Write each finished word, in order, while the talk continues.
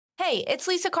Hey, it's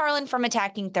Lisa Carlin from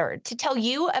Attacking Third to tell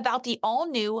you about the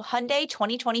all-new Hyundai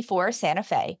 2024 Santa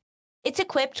Fe. It's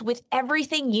equipped with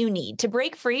everything you need to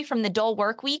break free from the dull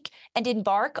work week and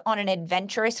embark on an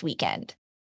adventurous weekend.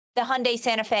 The Hyundai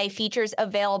Santa Fe features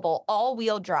available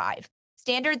all-wheel drive,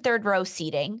 standard third-row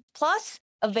seating, plus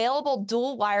available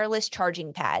dual wireless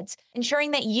charging pads,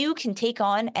 ensuring that you can take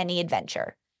on any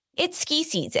adventure. It's ski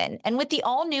season, and with the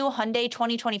all-new Hyundai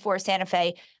 2024 Santa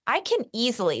Fe, I can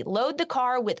easily load the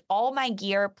car with all my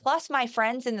gear plus my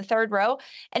friends in the third row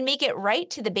and make it right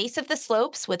to the base of the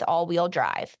slopes with all-wheel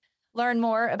drive. Learn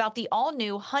more about the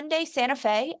all-new Hyundai Santa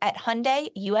Fe at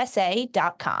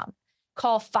HyundaiUSA.com.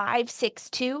 Call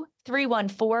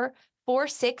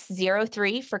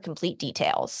 562-314-4603 for complete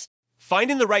details.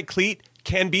 Finding the right cleat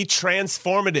can be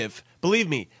transformative. Believe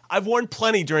me, I've worn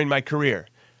plenty during my career.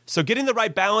 So getting the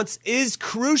right balance is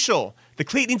crucial. The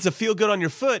cleat needs to feel good on your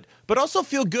foot, but also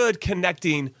feel good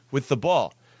connecting with the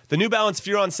ball. The New Balance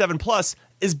Furon 7 Plus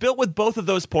is built with both of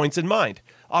those points in mind,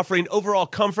 offering overall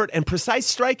comfort and precise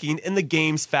striking in the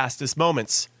game's fastest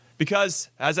moments. Because,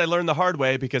 as I learned the hard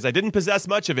way, because I didn't possess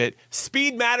much of it,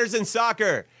 speed matters in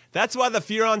soccer. That's why the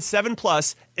Furon 7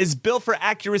 Plus is built for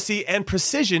accuracy and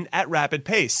precision at rapid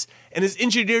pace, and is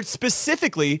engineered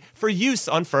specifically for use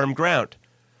on firm ground.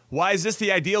 Why is this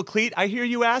the ideal cleat, I hear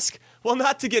you ask? Well,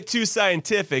 not to get too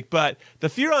scientific, but the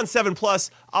Furon 7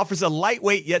 Plus offers a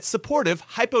lightweight yet supportive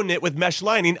hypo-knit with mesh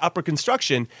lining upper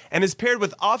construction and is paired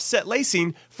with offset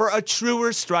lacing for a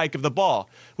truer strike of the ball,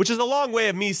 which is a long way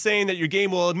of me saying that your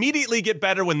game will immediately get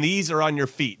better when these are on your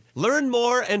feet. Learn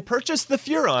more and purchase the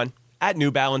Furon at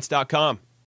newbalance.com.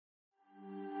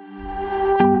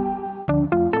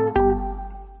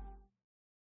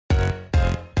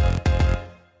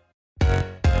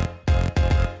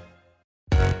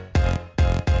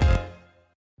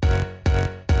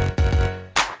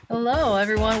 Hello,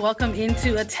 everyone. Welcome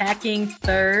into Attacking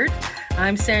Third.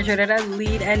 I'm Sandra Herrera,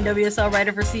 lead NWSL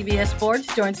writer for CBS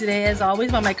Sports, joined today, as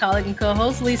always, by my colleague and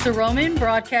co-host, Lisa Roman,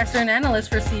 broadcaster and analyst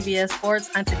for CBS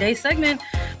Sports. On today's segment,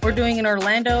 we're doing an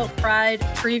Orlando Pride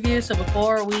preview. So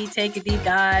before we take a deep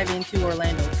dive into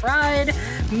Orlando Pride,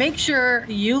 make sure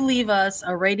you leave us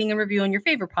a rating and review on your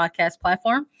favorite podcast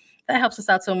platform. That helps us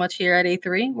out so much here at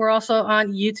A3. We're also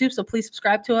on YouTube, so please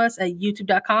subscribe to us at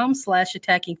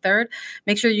youtube.com/Attacking Third.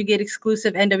 Make sure you get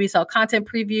exclusive NWSL content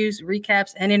previews,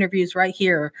 recaps, and interviews right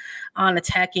here on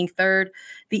Attacking Third.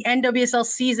 The NWSL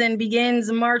season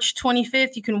begins March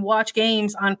 25th. You can watch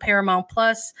games on Paramount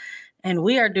Plus, and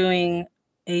we are doing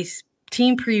a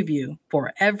team preview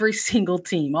for every single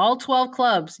team, all 12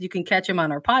 clubs. You can catch them on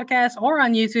our podcast or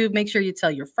on YouTube. Make sure you tell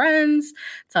your friends,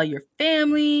 tell your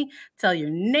family, tell your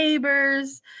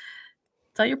neighbors,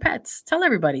 tell your pets, tell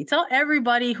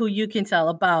everybody who you can tell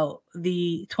about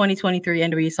the 2023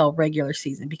 NWSL regular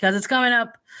season, because it's coming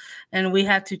up and we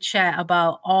have to chat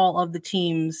about all of the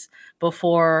teams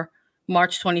before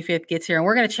March 25th gets here. And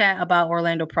we're going to chat about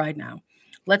Orlando Pride now.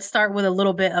 Let's start with a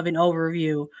little bit of an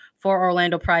overview for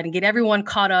Orlando Pride and get everyone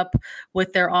caught up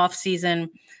with their offseason.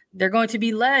 They're going to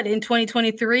be led in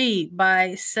 2023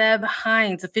 by Seb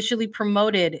Hines, officially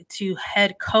promoted to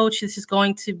head coach. This is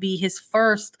going to be his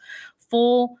first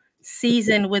full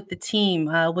season with the team.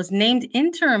 Was named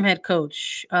interim head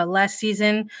coach last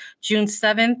season, June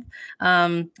 7th,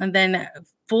 and then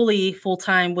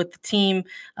full-time with the team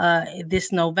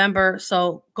this November.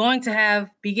 So going to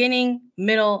have beginning,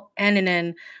 middle, and an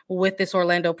end with this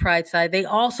Orlando Pride side. They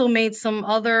also made some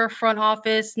other front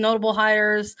office notable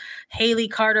hires. Haley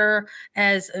Carter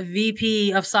as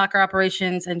VP of Soccer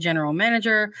Operations and General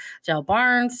Manager. Jel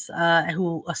Barnes,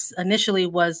 who initially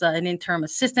was an interim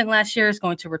assistant last year, is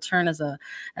going to return as a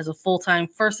full-time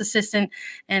first assistant.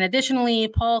 And additionally,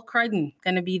 Paul Crichton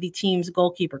going to be the team's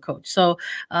goalkeeper coach. So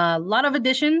a lot of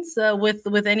additions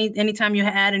with anytime you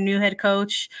add a new head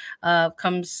coach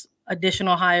comes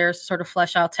additional hires to sort of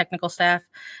flesh out technical staff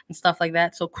and stuff like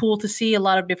that. So cool to see a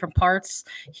lot of different parts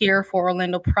here for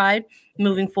Orlando Pride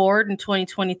moving forward in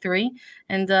 2023.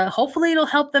 And hopefully it'll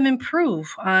help them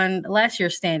improve on last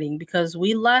year's standing, because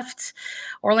we left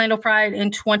Orlando Pride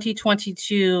in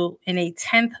 2022 in a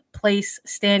 10th place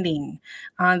standing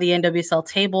on the NWSL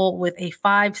table with a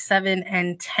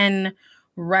 5-7-10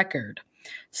 record.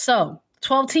 So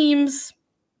 12 teams,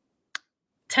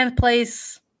 10th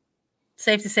place.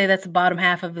 Safe to say that's the bottom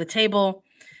half of the table.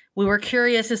 We were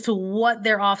curious as to what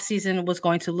their offseason was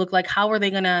going to look like. Who are they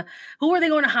going to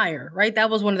hire, right? That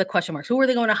was one of the question marks. Who are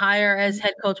they going to hire as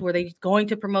head coach? Were they going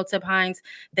to promote Seb Hines?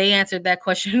 They answered that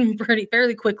question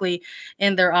fairly quickly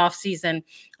in their offseason.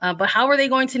 But how are they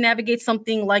going to navigate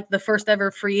something like the first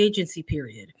ever free agency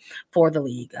period for the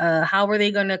league? How are they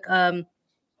going to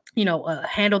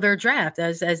handle their draft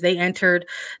as they entered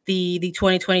the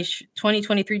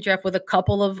 2023 draft with a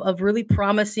couple of really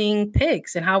promising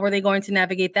picks, and how were they going to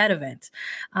navigate that event.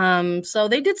 So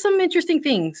they did some interesting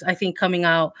things, I think, coming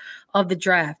out of the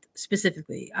draft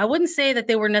specifically. I wouldn't say that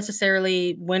they were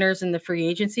necessarily winners in the free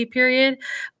agency period,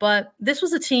 but this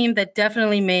was a team that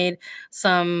definitely made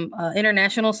some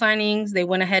international signings. They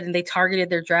went ahead and they targeted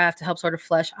their draft to help sort of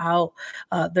flesh out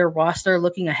their roster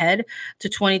looking ahead to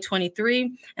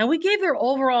 2023. And we gave their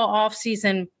overall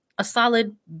offseason a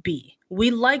solid B. We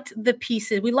liked the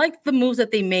pieces. We liked the moves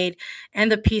that they made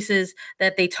and the pieces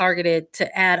that they targeted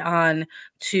to add on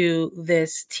to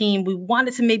this team. We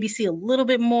wanted to maybe see a little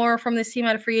bit more from this team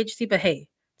out of free agency, but hey,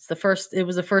 it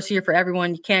was the first year for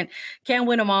everyone. You can't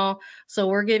win them all. So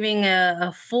we're giving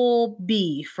a full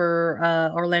B for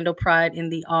Orlando Pride in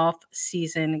the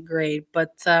off-season grade.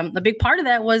 But a big part of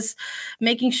that was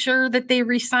making sure that they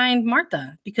re-signed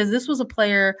Marta, because this was a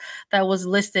player that was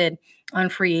listed on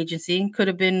free agency. Could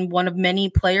have been one of many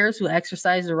players who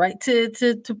exercised the right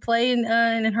to play in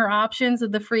her options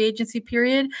of the free agency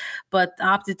period, but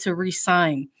opted to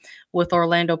re-sign with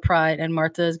Orlando Pride, and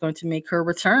Marta is going to make her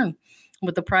return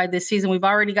with the Pride this season. We've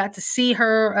already got to see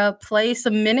her play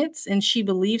some minutes in She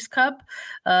Believes Cup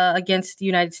against the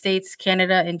United States,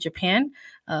 Canada, and Japan,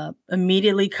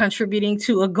 immediately contributing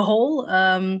to a goal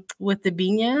with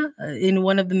Dabinia in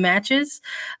one of the matches.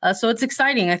 So it's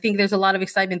exciting. I think there's a lot of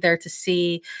excitement there to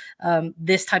see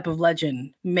this type of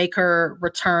legend make her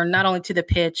return, not only to the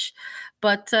pitch,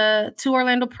 but to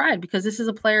Orlando Pride, because this is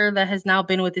a player that has now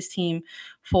been with this team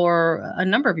for a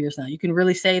number of years now. You can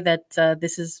really say that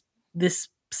this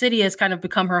city has kind of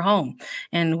become her home,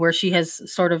 and where she has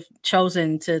sort of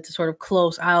chosen to sort of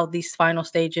close out these final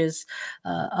stages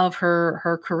of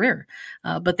her career.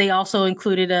 But they also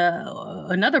included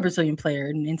another Brazilian player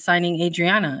in signing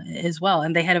Adriana as well,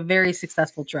 and they had a very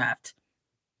successful draft.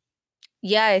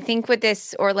 Yeah, I think with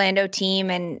this Orlando team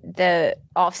and the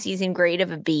offseason grade of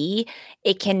a B,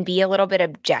 it can be a little bit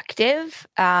objective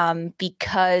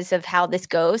because of how this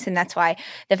goes. And that's why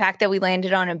the fact that we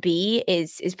landed on a B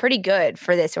is pretty good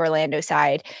for this Orlando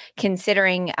side,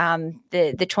 considering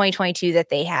the 2022 that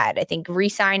they had. I think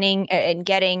re-signing and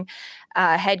getting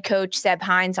head coach Seb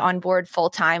Hines on board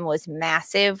full-time was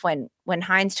massive. When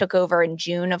Hines took over in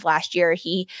June of last year,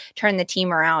 he turned the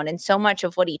team around. And so much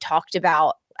of what he talked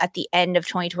about at the end of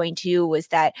 2022 was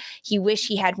that he wished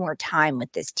he had more time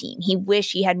with this team. He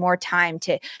wished he had more time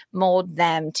to mold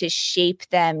them, to shape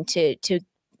them, to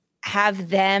have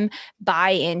them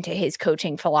buy into his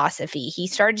coaching philosophy. He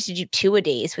started to do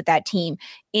two-a-days with that team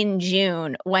in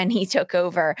June when he took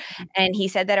over. And he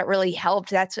said that it really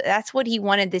helped. That's what he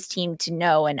wanted this team to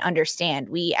know and understand.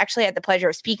 We actually had the pleasure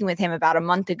of speaking with him about a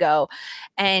month ago,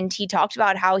 and he talked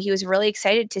about how he was really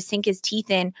excited to sink his teeth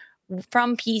in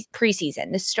from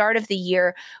preseason, the start of the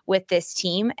year with this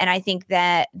team. And I think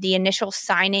that the initial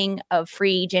signing of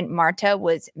free agent Marta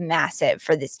was massive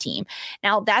for this team.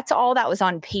 Now, that's all that was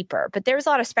on paper, but there was a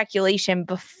lot of speculation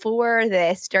before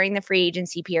this during the free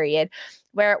agency period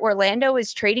where Orlando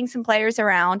was trading some players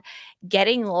around,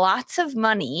 getting lots of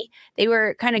money. They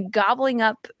were kind of gobbling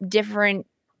up different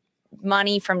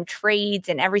money from trades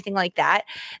and everything like that,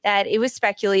 that it was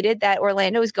speculated that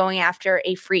Orlando was going after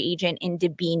a free agent in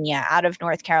Dabinia out of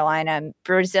North Carolina,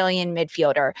 Brazilian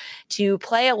midfielder, to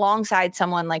play alongside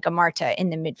someone like a Marta in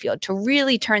the midfield to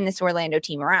really turn this Orlando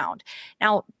team around.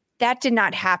 Now, that did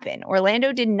not happen.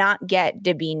 Orlando did not get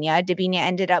Dabinia. Dabinia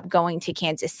ended up going to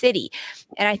Kansas City.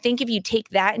 And I think if you take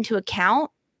that into account,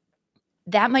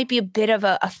 that might be a bit of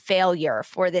a failure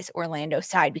for this Orlando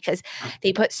side because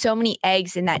they put so many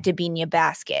eggs in that Dabinia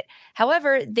basket.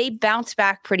 However, they bounced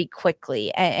back pretty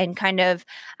quickly and kind of,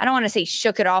 I don't want to say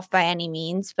shook it off by any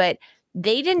means, but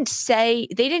they didn't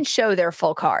show their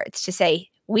full cards to say,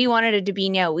 we wanted a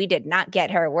Dabinia, we did not get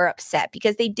her, we're upset,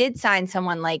 because they did sign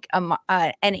someone like an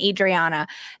Adriana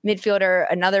midfielder,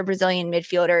 another Brazilian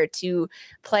midfielder, to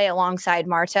play alongside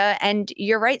Marta. And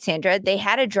you're right, Sandra, they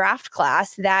had a draft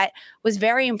class that was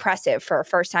very impressive for a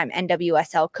first-time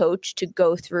NWSL coach to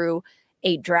go through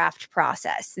a draft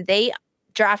process. They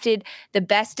drafted the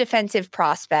best defensive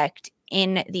prospect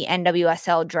in the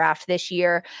NWSL draft this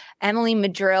year, Emily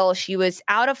Madrill. She was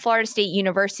out of Florida State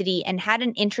University and had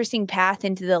an interesting path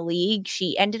into the league.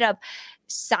 She ended up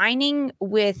signing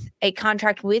with a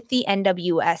contract with the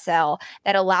NWSL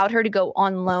that allowed her to go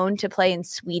on loan to play in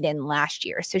Sweden last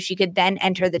year, so she could then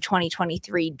enter the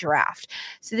 2023 draft.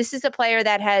 So this is a player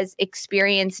that has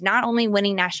experience not only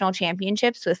winning national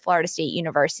championships with Florida State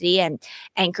University and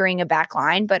anchoring a back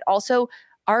line, but also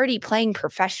already playing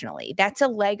professionally. That's a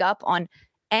leg up on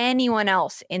anyone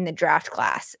else in the draft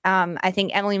class. I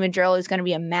think Emily Madrill is going to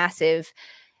be a massive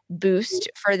boost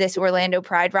for this Orlando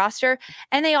Pride roster.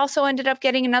 And they also ended up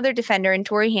getting another defender in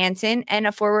Tori Hansen and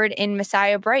a forward in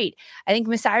Messiah Bright. I think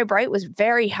Messiah Bright was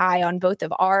very high on both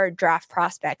of our draft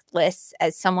prospect lists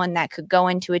as someone that could go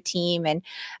into a team.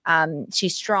 And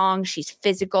she's strong, she's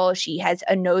physical, she has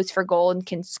a nose for goal and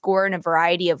can score in a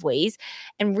variety of ways.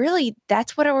 And really,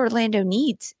 that's what Orlando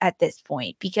needs at this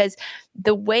point, because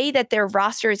the way that their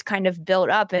roster is kind of built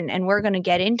up, and we're going to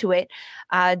get into it,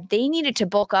 they needed to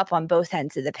bulk up on both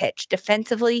ends of the pitch,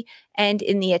 defensively and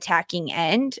in the attacking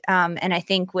end. And I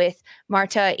think with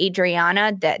Marta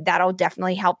Adriana, that'll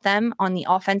definitely help them on the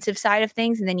offensive side of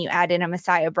things. And then you add in a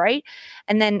Messiah Bright.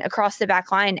 And then across the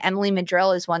back line, Emily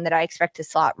Madrill is one that I expect to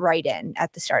slot right in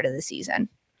at the start of the season.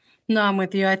 No, I'm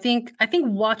with you. I think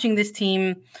watching this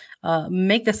team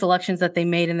make the selections that they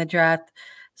made in the draft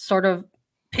sort of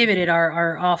pivoted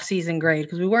our off-season grade,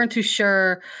 because we weren't too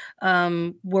sure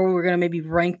where we were going to maybe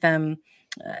rank them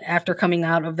after coming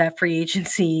out of that free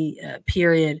agency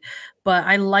period. But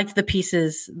I liked the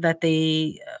pieces that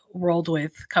they rolled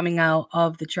with coming out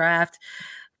of the draft.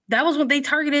 That was when they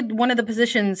targeted one of the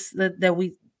positions that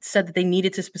we said that they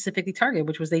needed to specifically target,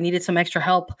 which was they needed some extra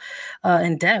help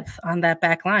and depth on that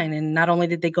back line. And not only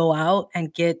did they go out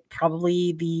and get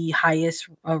probably the highest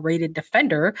rated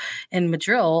defender in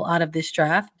Madrill out of this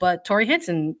draft, but Tori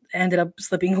Hansen ended up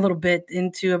slipping a little bit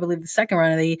into, I believe, the second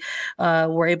round. They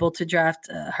were able to draft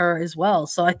her as well.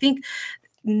 So I think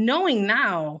knowing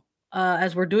now,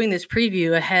 as we're doing this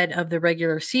preview ahead of the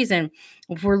regular season,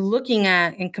 if we're looking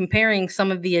at and comparing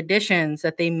some of the additions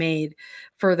that they made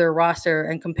for their roster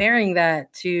and comparing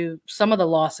that to some of the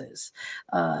losses,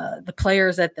 the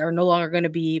players that are no longer going to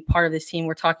be part of this team,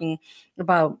 we're talking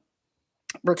about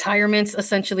retirements,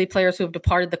 essentially players who have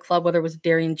departed the club, whether it was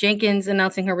Darian Jenkins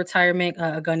announcing her retirement,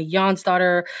 Gunny Jan's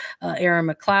daughter, Erin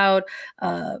McLeod,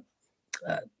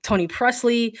 Tony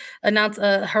Presley announced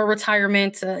her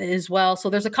retirement as well. So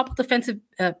there's a couple defensive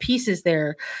pieces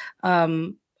there,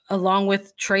 along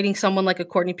with trading someone like a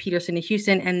Courtney Peterson to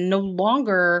Houston and no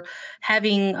longer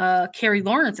having Carrie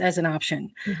Lawrence as an option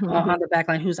on the back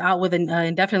line, who's out with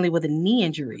indefinitely with a knee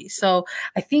injury. So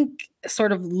I think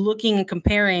sort of looking and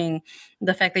comparing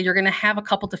the fact that you're going to have a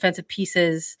couple defensive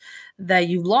pieces that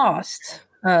you lost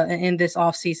in this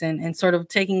offseason, and sort of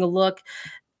taking a look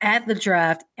at the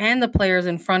draft and the players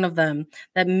in front of them,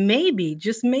 that maybe,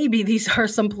 just maybe, these are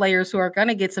some players who are going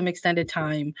to get some extended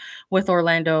time with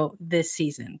Orlando this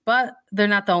season. But they're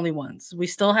not the only ones. We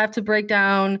still have to break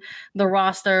down the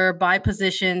roster by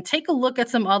position, take a look at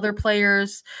some other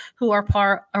players who are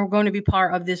going to be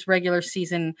part of this regular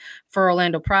season for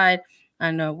Orlando Pride.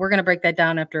 And we're going to break that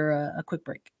down after a quick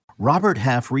break. Robert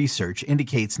Half research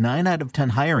indicates 9 out of 10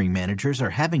 hiring managers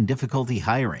are having difficulty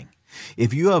hiring.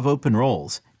 If you have open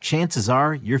roles, chances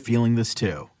are you're feeling this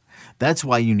too. That's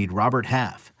why you need Robert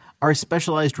Half. Our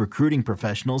specialized recruiting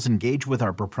professionals engage with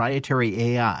our proprietary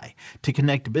AI to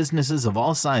connect businesses of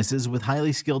all sizes with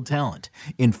highly skilled talent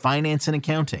in finance and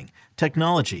accounting,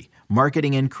 technology,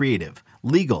 marketing and creative,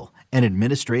 legal, and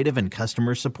administrative and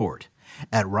customer support.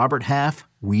 At Robert Half,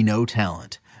 we know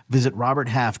talent. Visit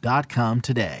roberthalf.com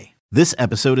today. This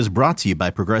episode is brought to you by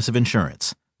Progressive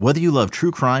Insurance. Whether you love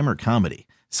true crime or comedy,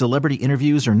 celebrity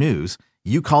interviews or news,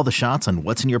 you call the shots on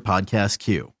what's in your podcast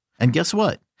queue. And guess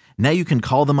what? Now you can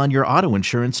call them on your auto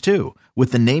insurance too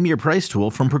with the Name Your Price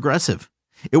tool from Progressive.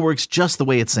 It works just the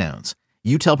way it sounds.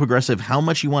 You tell Progressive how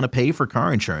much you want to pay for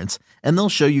car insurance, and they'll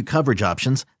show you coverage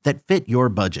options that fit your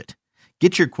budget.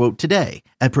 Get your quote today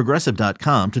at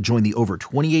Progressive.com to join the over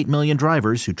 28 million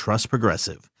drivers who trust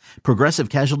Progressive. Progressive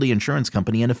Casualty Insurance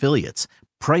Company and Affiliates.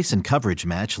 Price and coverage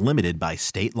match limited by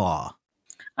state law.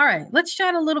 All right, let's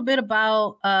chat a little bit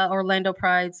about Orlando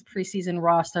Pride's preseason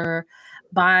roster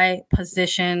by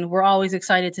position. We're always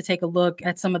excited to take a look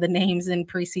at some of the names in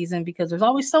preseason because there's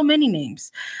always so many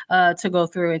names to go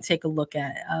through and take a look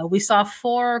at. We saw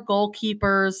 4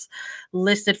 goalkeepers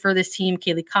listed for this team: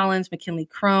 Kaylee Collins, McKinley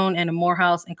Crone, Anna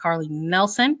Morehouse, and Carly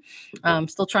Nelson.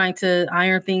 Still trying to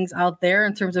iron things out there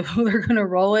in terms of who they're going to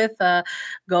roll with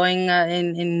going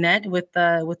in net with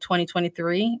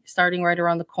 2023 starting right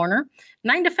around the corner.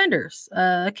 9 defenders: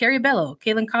 Carrie Bello,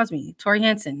 Kaylin Cosme, Tori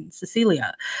Hansen,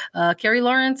 Cecilia. Carrie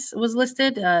Lawrence was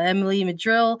listed, Emily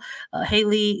Madrill,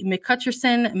 Haley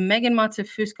McCutcherson, Megan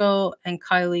Montefusco, and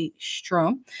Kylie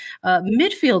Strom.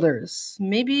 Midfielders,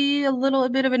 maybe a little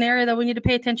bit of an area that we need to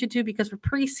pay attention to because for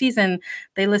preseason,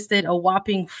 they listed a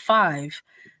whopping 5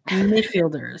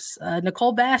 Midfielders.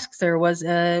 Nicole Baxter was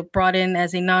brought in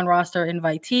as a non-roster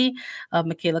invitee.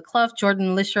 Michaela Clough,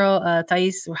 Jordan Lishro,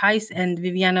 Thais Heiss, and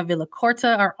Viviana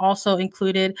Villacorta are also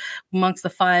included amongst the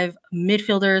 5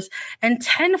 midfielders and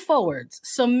 10 forwards.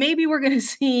 So maybe we're going to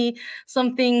see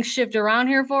some things shift around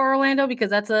here for Orlando, because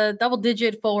that's a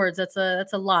double-digit forwards. That's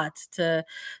a lot to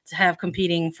have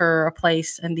competing for a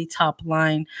place in the top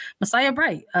line. Messiah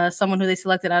Bright, someone who they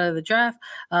selected out of the draft,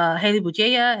 Haley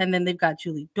Bujaya, and then they've got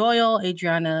Julie Doyle,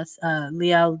 Adriana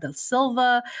Leal del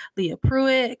Silva, Leah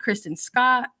Pruitt, Kristen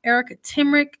Scott, Erica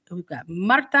Timrick. We've got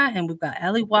Marta, and we've got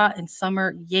Ellie Watt and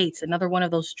Summer Yates, another one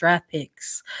of those draft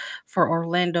picks for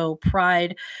Orlando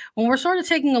Pride. When we're sort of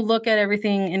taking a look at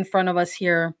everything in front of us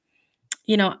here,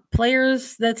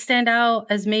 players that stand out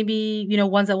as maybe,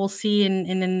 ones that we'll see in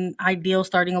an ideal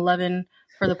starting 11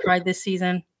 for the Pride this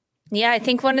season. Yeah, I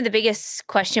think one of the biggest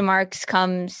question marks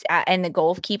comes in the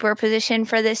goalkeeper position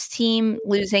for this team,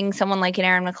 losing someone like an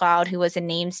Erin McLeod, who was a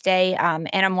mainstay.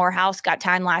 Anna Morehouse got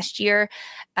time last year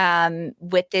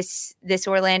with this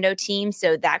Orlando team,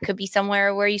 so that could be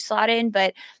somewhere where you slot in.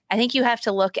 But I think you have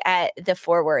to look at the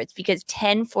forwards, because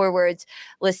 10 forwards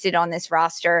listed on this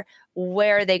roster.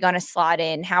 Where are they going to slot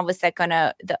in? How is that going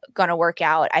to work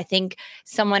out? I think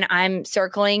someone I'm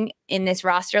circling in this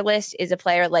roster list is a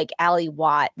player like Allie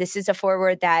Watt. This is a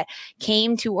forward that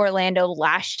came to Orlando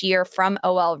last year from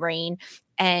OL Reign,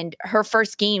 and her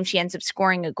first game, she ends up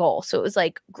scoring a goal. So it was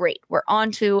like, great. We're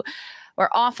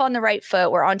off on the right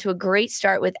foot. We're on to a great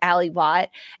start with Allie Watt.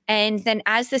 And then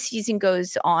as the season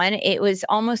goes on, it was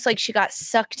almost like she got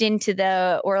sucked into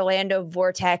the Orlando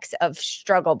vortex of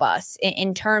struggle bus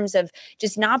in terms of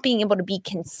just not being able to be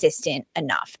consistent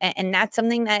enough. And that's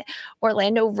something that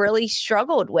Orlando really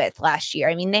struggled with last year.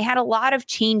 I mean, they had a lot of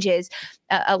changes,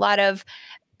 a lot of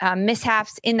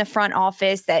mishaps in the front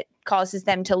office that causes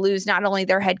them to lose not only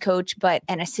their head coach, but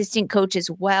an assistant coach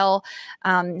as well.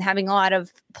 Having a lot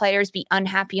of players be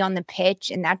unhappy on the pitch,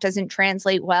 and that doesn't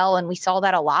translate well. And we saw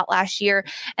that a lot last year.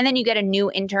 And then you get a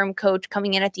new interim coach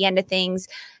coming in at the end of things,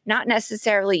 not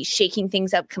necessarily shaking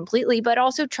things up completely, but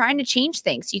also trying to change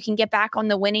things. You can get back on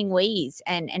the winning ways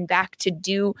and back to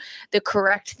do the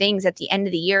correct things at the end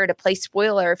of the year to play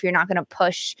spoiler if you're not going to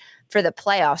push for the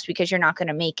playoffs, because you're not going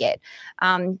to make it.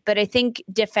 But I think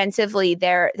defensively,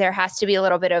 there has to be a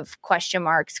little bit of question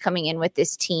marks coming in with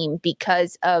this team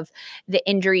because of the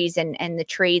injuries and the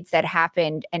trades that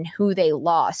happened and who they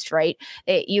lost, right?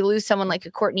 You lose someone like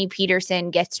a Courtney Peterson,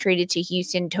 gets traded to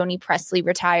Houston, Tony Presley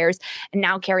retires, and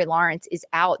now Carrie Lawrence is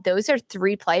out. Those are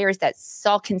 3 players that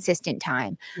saw consistent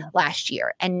time last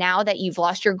year. And now that you've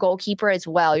lost your goalkeeper as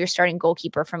well, your starting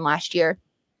goalkeeper from last year,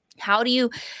 how do you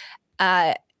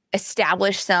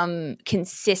establish some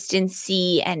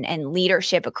consistency and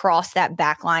leadership across that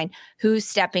back line? Who's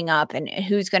stepping up and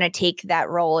who's going to take that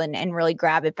role and really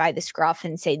grab it by the scruff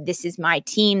and say, this is my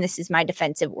team, this is my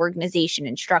defensive organization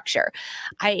and structure.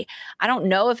 I don't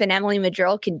know if an Emily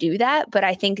Madrill can do that, but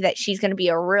I think that she's going to be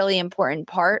a really important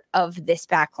part of this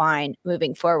back line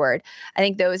moving forward. I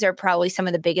think those are probably some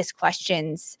of the biggest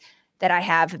questions that I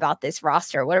have about this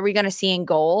roster. What are we going to see in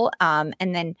goal? And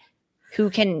then who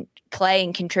can play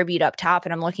and contribute up top?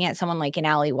 And I'm looking at someone like an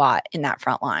Allie Watt in that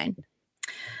front line.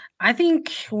 I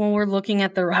think when we're looking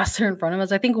at the roster in front of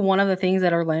us, I think one of the things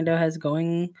that Orlando has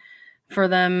going for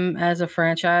them as a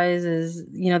franchise is,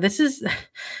 this is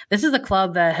a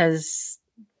club that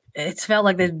it's felt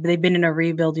like they've been in a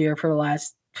rebuild year for the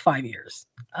last 5 years.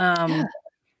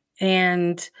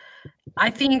 And I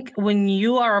think when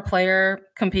you are a player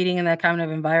competing in that kind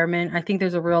of environment, I think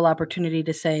there's a real opportunity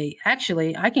to say,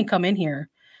 actually, I can come in here,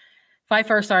 fight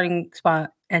for a starting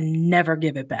spot, and never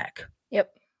give it back.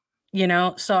 Yep.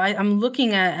 So I'm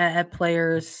looking at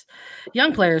players,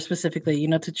 young players specifically,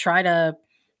 to try to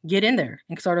get in there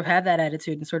and sort of have that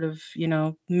attitude and sort of,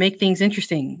 make things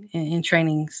interesting in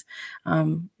trainings.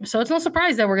 So it's no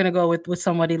surprise that we're going to go with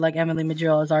somebody like Emily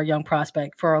Madrill as our young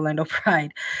prospect for Orlando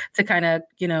Pride to kind of,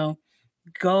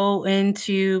 go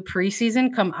into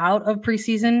preseason, come out of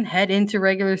preseason, head into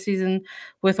regular season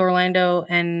with Orlando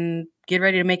and get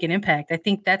ready to make an impact. I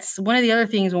think that's one of the other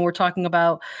things when we're talking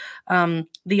about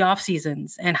the off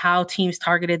seasons and how teams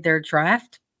targeted their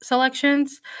draft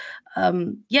selections.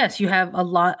 Yes, you have a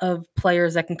lot of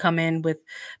players that can come in with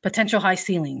potential high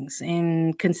ceilings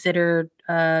and considered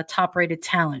top rated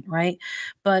talent, right?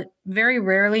 But very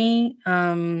rarely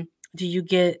do you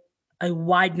get a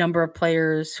wide number of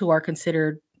players who are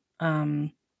considered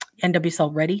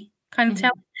NWSL ready kind of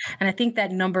talent. And I think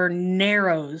that number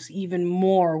narrows even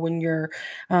more when you're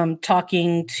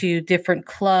talking to different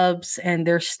clubs and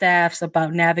their staffs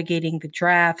about navigating the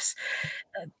drafts.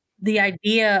 the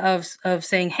idea of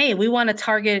saying, hey, we want to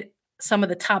target some of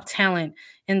the top talent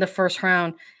in the first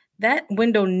round, that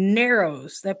window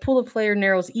narrows, that pool of player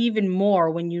narrows even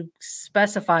more when you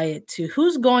specify it to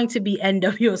who's going to be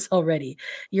NWSL ready.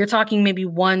 You're talking maybe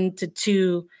 1 to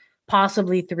 2,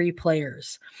 possibly 3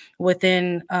 players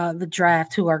within the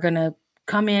draft who are going to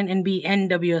come in and be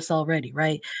NWSL ready,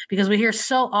 right? Because we hear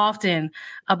so often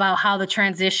about how the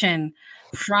transition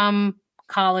from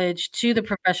college to the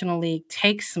professional league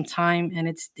takes some time, and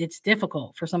it's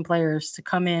difficult for some players to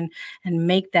come in and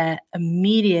make that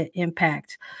immediate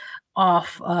impact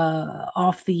off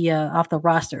the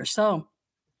roster. So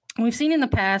we've seen in the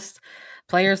past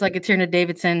players like Atirna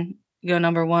Davidson go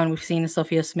number 1. We've seen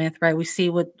Sophia Smith, right? We see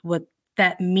what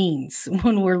that means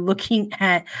when we're looking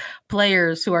at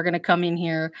players who are going to come in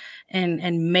here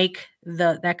and make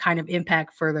that kind of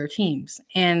impact for their teams.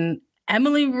 And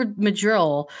Emily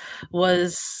Madrill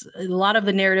was a lot of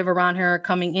the narrative around her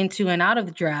coming into and out of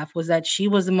the draft was that she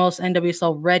was the most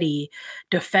NWSL ready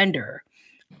defender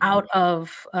out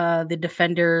of the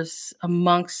defenders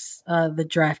amongst the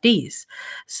draftees.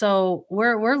 So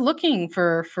we're looking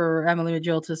for Emily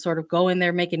Madrill to sort of go in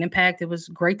there, make an impact. It was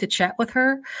great to chat with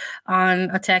her on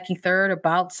Attacking Third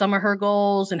about some of her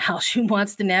goals and how she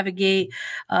wants to navigate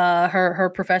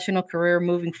her professional career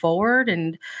moving forward.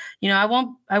 And I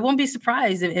won't be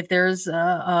surprised if there's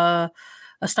a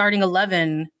starting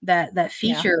 11 that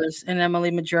features an Emily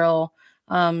Madrill.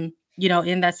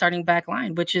 In that starting back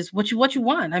line, which is what you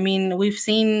want. I mean, we've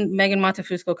seen Megan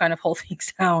Montefusco kind of hold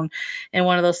things down in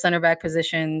one of those center back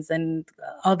positions and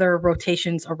other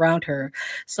rotations around her.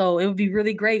 So it would be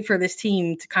really great for this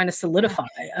team to kind of solidify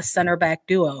a center back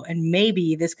duo. And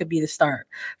maybe this could be the start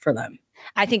for them.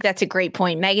 I think that's a great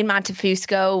point. Megan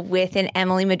Montefusco with an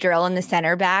Emily Madrill in the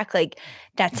center back. Like,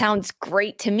 that sounds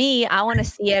great to me. I want to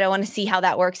see it. I want to see how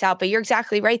that works out. But you're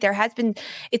exactly right.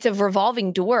 It's a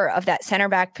revolving door of that center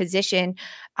back position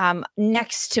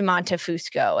next to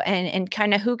Montefusco and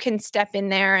kind of who can step in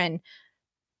there and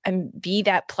be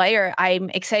that player. I'm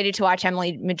excited to watch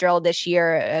Emily Madrill this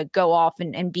year go off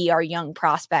and be our young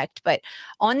prospect. But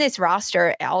on this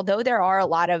roster, although there are a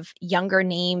lot of younger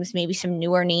names, maybe some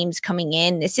newer names coming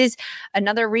in, this is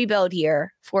another rebuild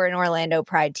year for an Orlando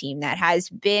Pride team that has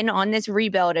been on this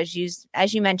rebuild, as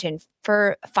you mentioned,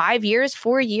 for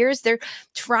 4 years. They're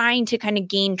trying to kind of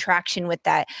gain traction with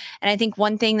that. And I think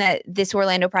one thing that this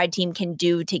Orlando Pride team can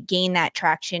do to gain that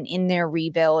traction in their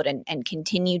rebuild and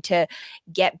continue to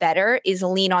get better is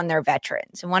lean on their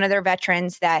veterans. And one of their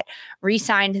veterans that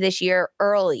re-signed this year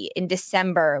early in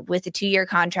December with a 2-year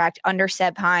contract under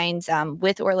Seb Hines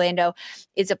with Orlando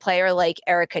is a player like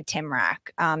Erica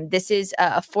Timrack. This is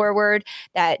a forward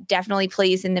that definitely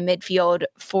plays in the midfield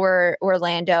for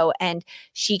Orlando, and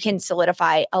she can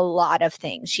solidify a lot of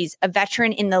things. She's a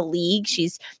veteran in the league.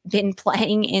 She's been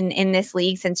playing in this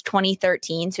league since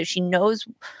 2013, so she knows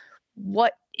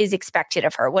what is expected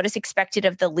of her, what is expected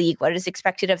of the league, what is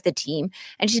expected of the team.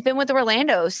 And she's been with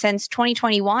Orlando since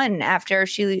 2021 after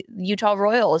Utah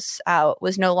Royals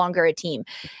was no longer a team.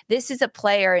 This is a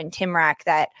player in Timrack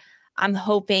that I'm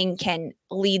hoping can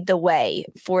lead the way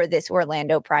for this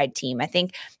Orlando Pride team. I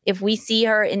think if we see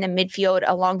her in the midfield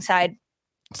alongside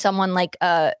someone like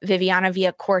Viviana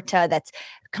Villacorta that's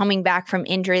coming back from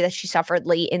injury that she suffered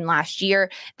late in last year,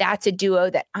 that's a duo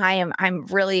that I'm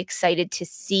really excited to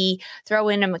see. Throw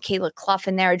in a Michaela Clough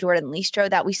in there, Jordan Listro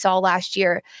that we saw last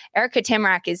year. Erica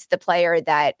Timrack is the player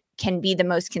that can be the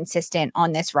most consistent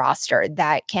on this roster,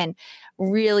 that can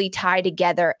really tie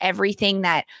together everything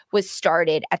that was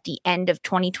started at the end of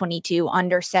 2022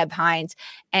 under Seb Hines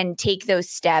and take those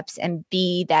steps and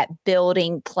be that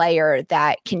building player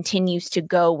that continues to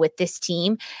go with this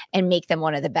team and make them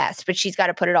one of the best. But she's got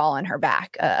to put it all on her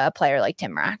back, a player like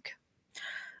Timrack.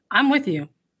 I'm with you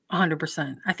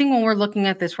 100%. I think when we're looking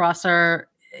at this roster,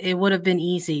 it would have been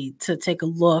easy to take a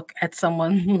look at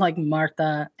someone like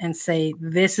Martha and say,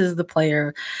 this is the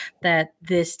player that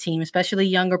this team, especially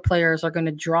younger players, are going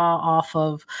to draw off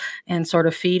of and sort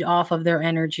of feed off of their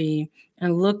energy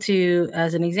and look to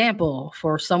as an example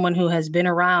for someone who has been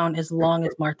around as long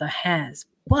as Martha has.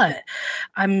 But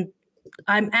I'm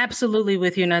absolutely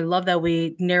with you, and I love that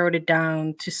we narrowed it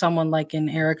down to someone like an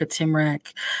Erica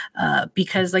Timrack,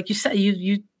 because like you said,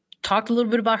 you talked a little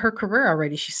bit about her career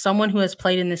already. She's someone who has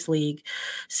played in this league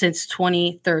since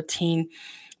 2013.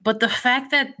 But the fact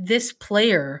that this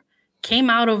player came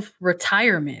out of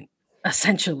retirement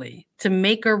essentially, to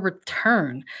make a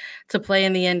return to play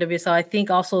in the NWSL, I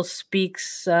think also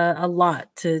speaks a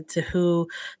lot to who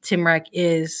Timrak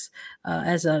is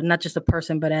as a, not just a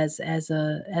person, but as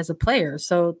a player.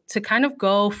 So to kind of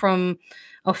go from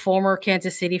a former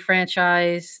Kansas City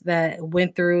franchise that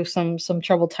went through some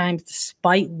troubled times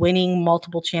despite winning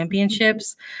multiple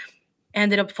championships,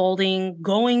 ended up folding,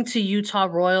 going to Utah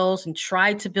Royals and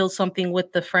tried to build something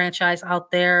with the franchise out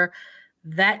there.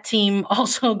 That team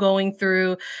also going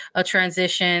through a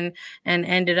transition and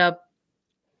ended up,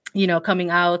 coming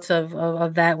out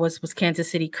of that was Kansas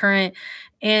City Current.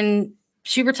 And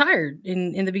she retired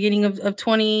in the beginning of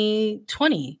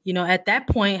 2020. At that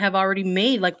point have already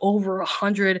made like over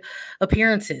 100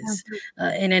 appearances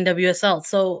in NWSL.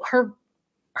 So her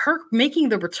making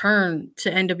the return to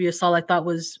NWSL, I thought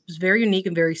was very unique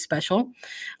and very special,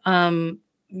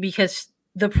 because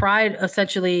the Pride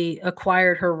essentially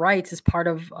acquired her rights as part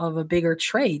of a bigger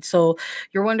trade. So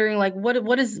you're wondering, like, what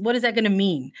is that going to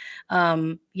mean?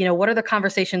 What are the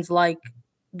conversations like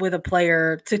with a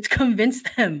player to convince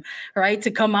them, right,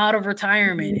 to come out of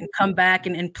retirement and come back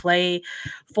and play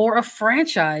for a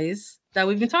franchise that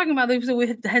we've been talking about,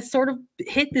 has sort of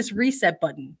hit this reset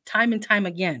button time and time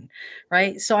again,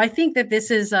 right? So I think that this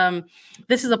is a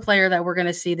player that we're going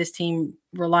to see this team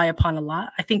rely upon a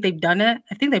lot. I think they've done it.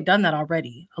 I think they've done that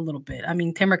already a little bit. I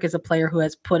mean, Timrick is a player who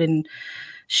has put in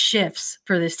shifts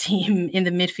for this team in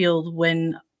the midfield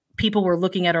when people were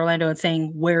looking at Orlando and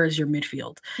saying, "Where is your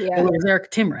midfield? Yeah. Where's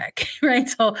Eric Timrick?" Right.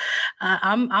 So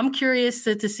I'm curious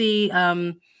to see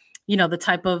the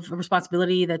type of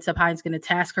responsibility that Seb Hines going to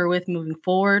task her with moving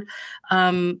forward.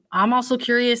 I'm also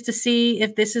curious to see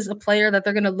if this is a player that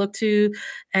they're going to look to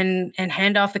and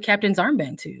hand off the captain's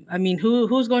armband to. I mean,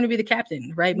 who's going to be the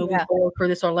captain, right, moving forward for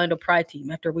this Orlando Pride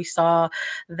team after we saw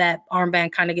that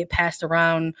armband kind of get passed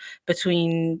around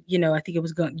between, I think it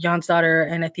was Jan's daughter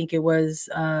and I think it was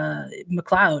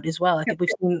McLeod as well. I think we've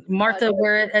seen Martha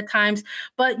wear it at times,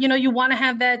 but you want to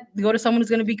have that go to someone who's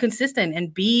going to be consistent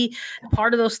and be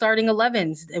part of those starting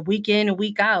 11s week in and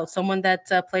week out, someone that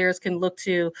players can look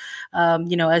to,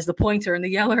 as the pointer and the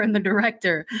yeller and the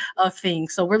director of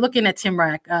things. So we're looking at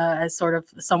Timrak as sort of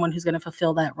someone who's going to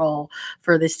fulfill that role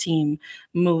for this team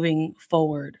moving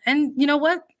forward. And you know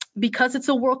what? Because it's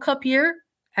a World Cup year,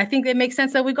 I think it makes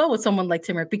sense that we go with someone like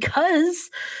Timrick,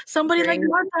 because somebody like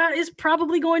Marta is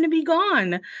probably going to be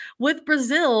gone with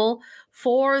Brazil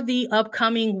for the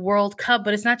upcoming World Cup.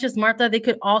 But it's not just Marta. They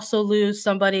could also lose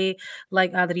somebody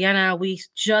like Adriana. We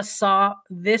just saw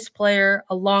this player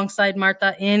alongside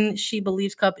Marta in She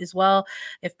Believes Cup as well.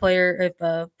 If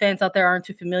fans out there aren't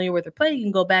too familiar with her play, you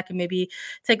can go back and maybe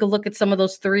take a look at some of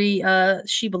those 3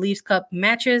 She Believes Cup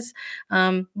matches.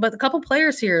 But a couple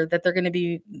players here that they're going to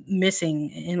be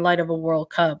missing in light of a World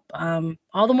Cup.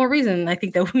 All the more reason, I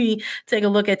think, that we take a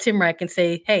look at Timrak and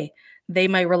say, hey, they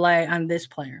might rely on this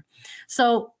player.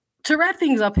 So to wrap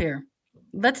things up here,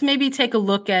 let's maybe take a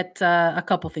look at a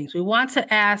couple things. We want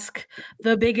to ask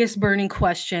the biggest burning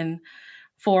question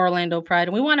for Orlando Pride,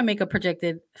 and we want to make a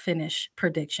projected finish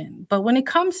prediction. But when it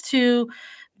comes to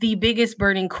the biggest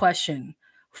burning question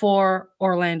for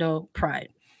Orlando Pride,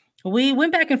 we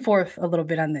went back and forth a little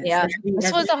bit on this. Yeah,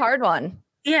 this was a hard one.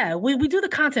 Yeah, we do the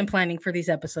content planning for these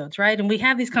episodes, right? And we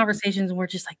have these conversations and we're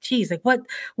just like, geez, like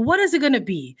what is it going to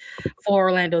be for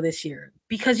Orlando this year?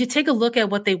 Because you take a look at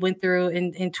what they went through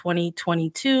in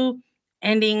 2022,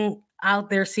 ending out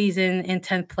their season in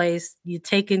 10th place. You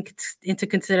take into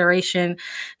consideration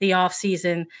the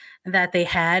offseason that they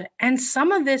had. And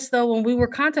some of this, though, when we were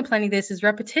contemplating this, is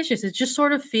repetitious. It just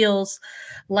sort of feels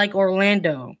like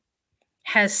Orlando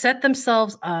has set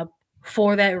themselves up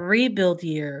for that rebuild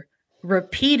year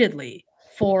repeatedly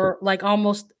for like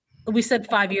almost, we said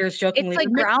 5 years jokingly. It's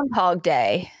like Groundhog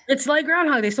Day. It's like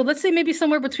Groundhog Day. So let's say maybe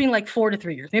somewhere between like 4 to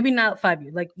 3 years, maybe not 5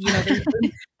 years. Like,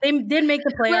 they did make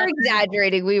the playoffs.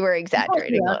 We were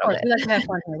exaggerating a little bit. We like to have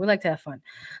fun here. We like to have fun.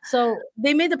 So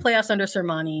they made the playoffs under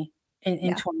Sermani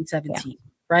in 2017,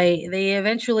 right? They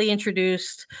eventually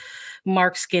introduced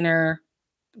Mark Skinner.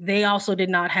 They also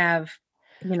did not have,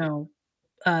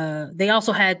 they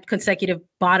also had consecutive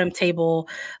bottom table,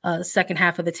 second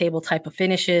half of the table type of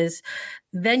finishes.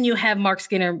 Then you have Mark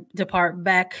Skinner depart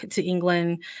back to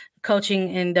England, coaching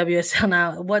in WSL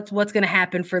now. What's going to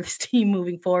happen for this team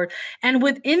moving forward? And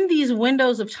within these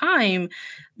windows of time,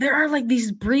 there are like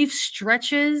these brief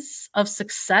stretches of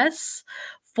success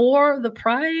for the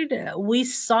Pride. We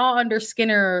saw under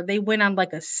Skinner, they went on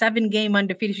like a 7-game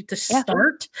undefeated to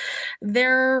start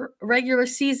their regular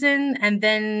season. And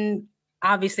then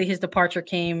obviously his departure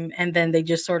came, and then they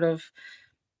just sort of,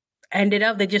 ended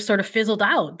up, they just sort of fizzled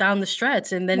out down the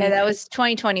stretch. And then that was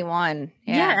 2021.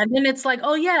 Yeah. And then it's like,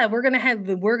 oh yeah, we're going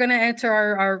to enter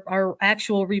our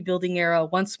actual rebuilding era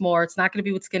once more. It's not going to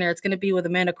be with Skinner. It's going to be with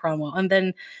Amanda Cromwell. And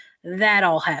then that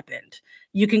all happened.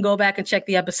 You can go back and check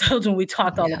the episodes when we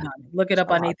talked all about it. Look it up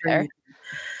on A3.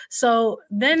 So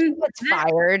then it's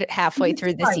fired halfway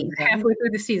through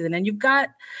the season. And you've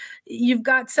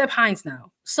got Seb Hines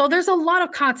now. So there's a lot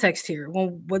of context here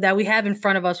that we have in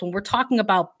front of us when we're talking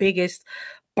about biggest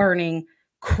burning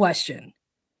question.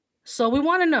 So we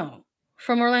want to know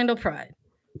from Orlando Pride,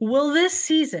 will this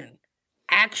season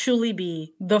actually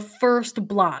be the first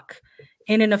block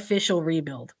in an official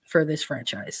rebuild for this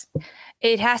franchise?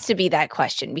 It has to be that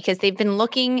question because they've been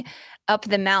looking up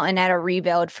the mountain at a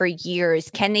rebuild for years.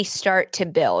 Can they start to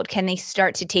build? Can they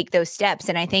start to take those steps?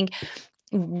 And I think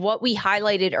what we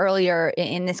highlighted earlier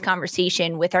in this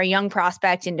conversation with our young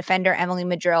prospect and defender, Emily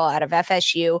Madrill out of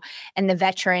FSU, and the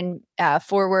veteran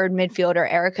forward midfielder,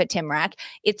 Erica Timrack,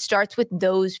 it starts with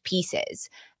those pieces.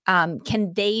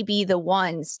 Can they be the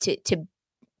ones to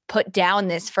put down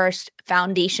this first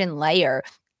foundation layer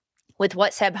with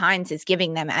what Seb Hines is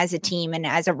giving them as a team and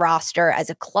as a roster, as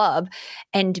a club,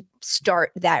 and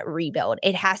start that rebuild?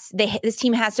 This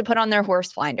team has to put on their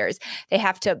horse blinders. They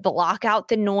have to block out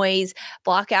the noise,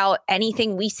 block out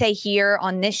anything we say here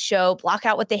on this show, block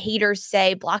out what the haters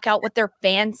say, block out what their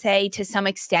fans say to some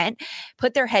extent,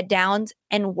 put their head down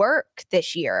and work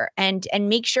this year and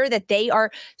make sure that they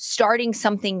are starting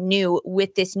something new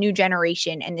with this new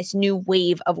generation and this new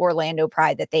wave of Orlando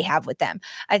Pride that they have with them.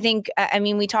 I think,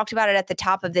 we talked about it at the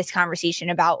top of this conversation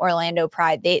about Orlando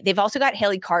Pride. They've also got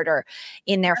Haley Carter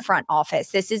in their front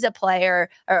office. This is a player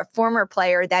or a former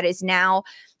player that is now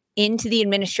into the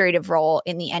administrative role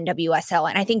in the NWSL.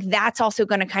 And I think that's also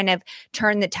going to kind of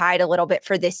turn the tide a little bit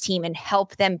for this team and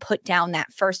help them put down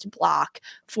that first block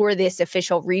for this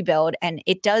official rebuild. And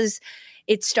it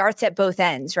starts at both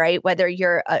ends, right? Whether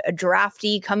you're a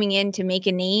draftee coming in to make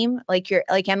a name like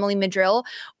Emily Madrill,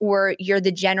 or you're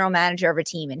the general manager of a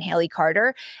team in Haley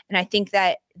Carter. And I think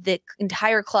that the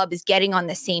entire club is getting on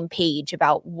the same page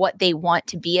about what they want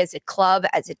to be as a club,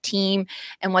 as a team,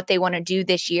 and what they want to do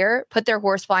this year. Put their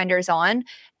horse blinders on,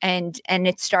 and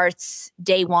it starts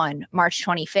day one, March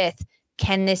 25th.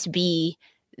 Can this be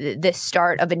the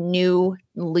start of a new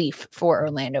leaf for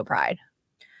Orlando Pride?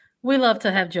 We love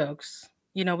to have jokes.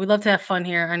 We love to have fun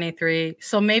here on A3.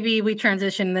 So maybe we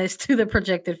transition this to the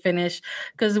projected finish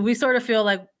because we sort of feel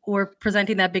like we're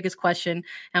presenting that biggest question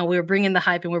and we're bringing the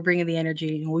hype and we're bringing the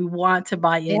energy and we want to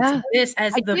buy into this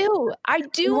as I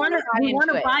do want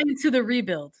to buy into the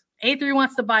rebuild. A3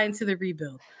 wants to buy into the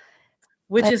rebuild,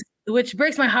 which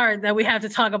breaks my heart that we have to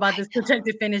talk about this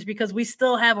projected finish because we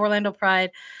still have Orlando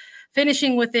Pride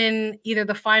finishing within either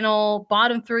the final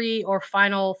bottom three or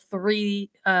final three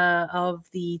of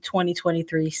the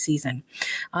 2023 season.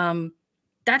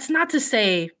 That's not to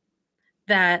say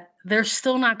that there's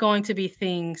still not going to be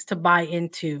things to buy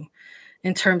into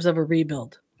in terms of a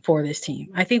rebuild for this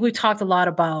team. I think we talked a lot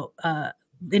about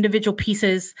individual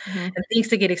pieces and things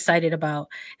to get excited about.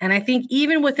 And I think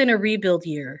even within a rebuild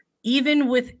year, even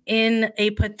within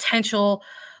a potential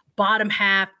bottom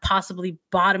half, possibly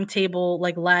bottom table,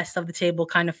 like last of the table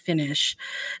kind of finish,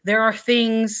 there are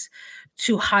things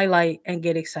to highlight and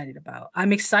get excited about.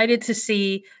 I'm excited to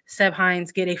see Seb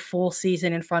Hines get a full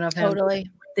season in front of him.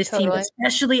 This team,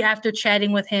 especially after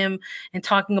chatting with him and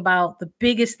talking about the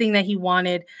biggest thing that he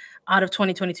wanted out of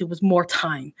 2022 was more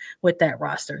time with that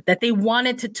roster, that they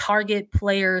wanted to target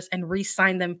players and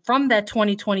re-sign them from that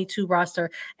 2022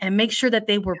 roster and make sure that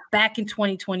they were back in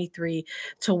 2023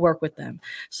 to work with them.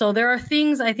 So there are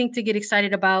things I think to get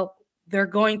excited about. They're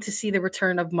going to see the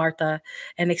return of Marta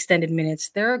and extended minutes.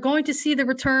 They're going to see the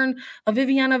return of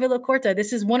Viviana Villacorta.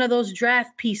 This is one of those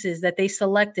draft pieces that they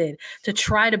selected to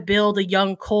try to build a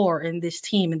young core in this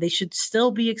team, and they should still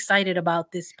be excited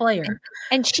about this player.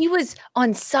 And she was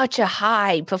on such a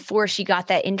high before she got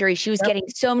that injury. She was getting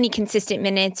so many consistent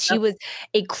minutes. She was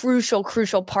a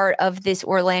crucial part of this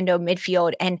Orlando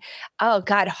midfield. And, oh,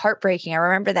 God, heartbreaking. I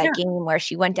remember that game where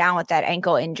she went down with that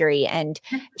ankle injury, and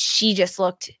she just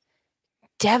looked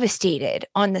devastated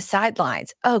on the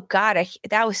sidelines. Oh God,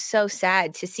 that was so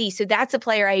sad to see. So that's a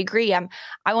player I agree.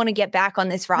 I want to get back on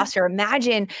this roster.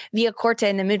 Imagine Villacorta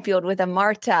in the midfield with a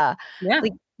Marta.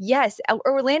 Yes,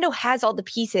 Orlando has all the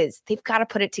pieces. They've got to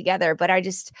put it together. But I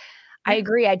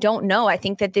agree. I don't know. I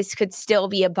think that this could still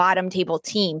be a bottom table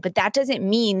team, but that doesn't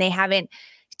mean they haven't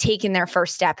taken their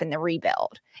first step in the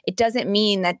rebuild. It doesn't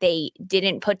mean that they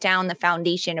didn't put down the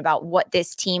foundation about what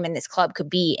this team and this club could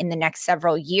be in the next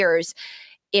several years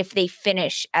if they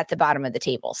finish at the bottom of the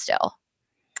table still.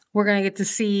 We're going to get to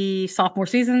see sophomore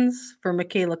seasons for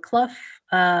Michaela Clough.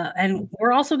 And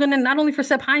we're also going to, not only for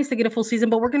Seb Hines to get a full season,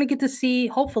 but we're going to get to see,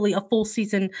 hopefully, a full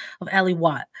season of Allie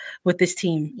Watt with this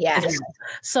team. Yes.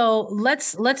 So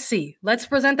let's see. Let's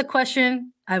present the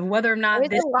question of whether or not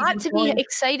there's a lot to be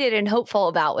excited and hopeful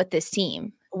about with this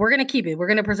team. We're going to keep it. We're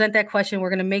going to present that question. We're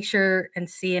going to make sure and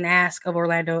see and ask of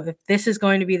Orlando if this is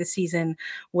going to be the season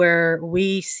where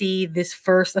we see this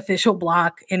first official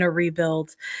block in a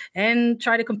rebuild, and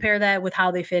try to compare that with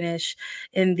how they finish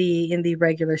in the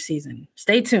regular season.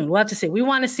 Stay tuned. We'll have to see. We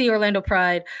want to see Orlando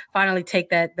Pride finally take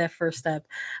that first step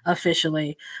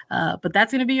officially. But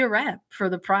that's going to be a wrap for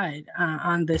the Pride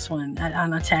on this one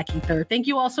on Attacking Third. Thank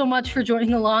you all so much for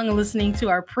joining along and listening to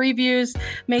our previews.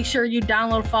 Make sure you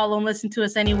download, follow, and listen to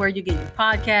us anywhere you get your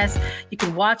podcasts. You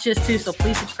can watch us too, so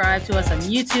please subscribe to us on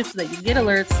YouTube so that you get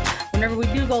alerts whenever we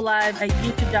do go live at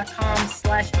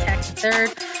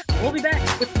youtube.com/attacking3rd. We'll be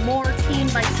back with more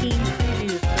team-by-team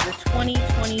previews for the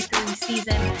 2023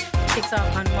 season. It kicks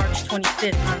off on March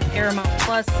 25th on Paramount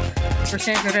Plus. For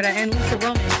Sandra Herrera and Lisa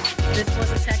Roman, this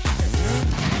was Attacking